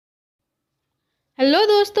Hello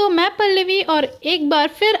दोस्तों, मैं पल्लवी और एक बार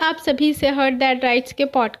फिर आप सभी से हर्ट दैट राइट्स के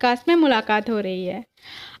पॉडकास्ट में मुलाकात हो रही है।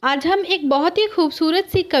 आज हम एक बहुत ही खूबसूरत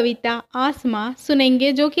सी कविता आसमां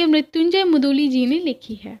सुनेंगे जो कि मृत्युंजय मुदुली जी ने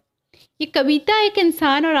लिखी है। ये कविता एक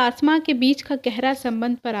इंसान और आसमां के बीच का गहरा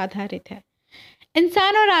संबंध पर आधारित है।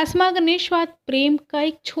 इंसान और आसमां का निस्वार्थ प्रेम का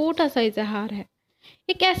एक छोटा सा इजहार है।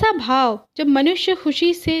 एक ऐसा भाव जब मनुष्य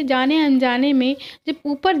खुशी से जाने अनजाने में जब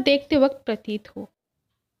ऊपर देखते वक्त प्रतीत हो।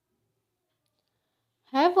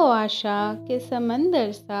 है वो आशा के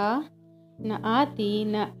समंदर सा, न आती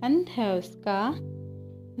न अंत है उसका,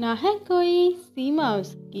 ना है कोई सीमा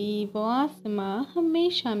उसकी, वो आसमां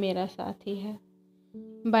हमेशा मेरा साथी है।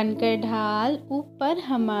 बनकर ढाल ऊपर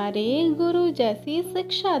हमारे गुरु जैसी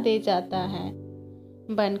शिक्षा दे जाता है।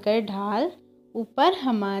 बनकर ढाल ऊपर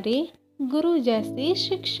हमारे गुरु जैसी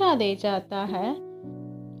शिक्षा दे जाता है।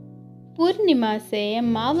 पूर्णिमा से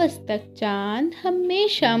अमावस तक चांद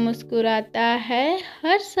हमेशा मुस्कुराता है।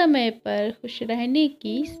 हर समय पर खुश रहने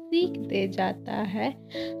की सीख दे जाता है।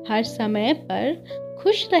 हर समय पर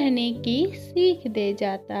खुश रहने की सीख दे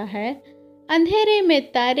जाता है। अंधेरे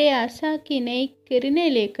में तारे आशा की नई किरणें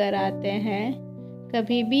लेकर आते हैं।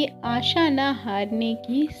 कभी भी आशा न हारने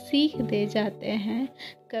की सीख दे जाते हैं।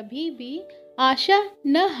 कभी भी आशा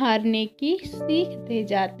न हारने की सीख दे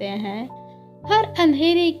जाते हैं। हर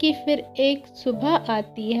अंधेरे की फिर एक सुबह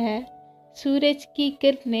आती है। सूरज की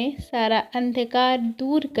किरणें सारा अंधकार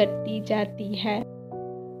दूर करती जाती है।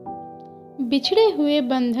 बिछड़े हुए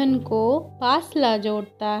बंधन को पास ला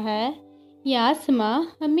जोड़ता है। ये आसमां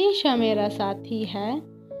हमेशा मेरा साथी है।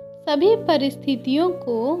 सभी परिस्थितियों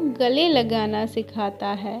को गले लगाना सिखाता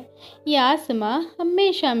है। ये आसमां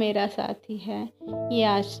हमेशा मेरा साथी है। ये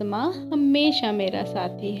आसमां हमेशा मेरा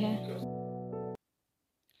साथी है।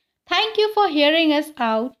 Thank you for hearing us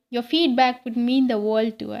out. Your feedback would mean the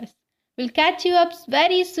world to us. We'll catch you up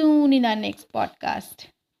very soon in our next podcast.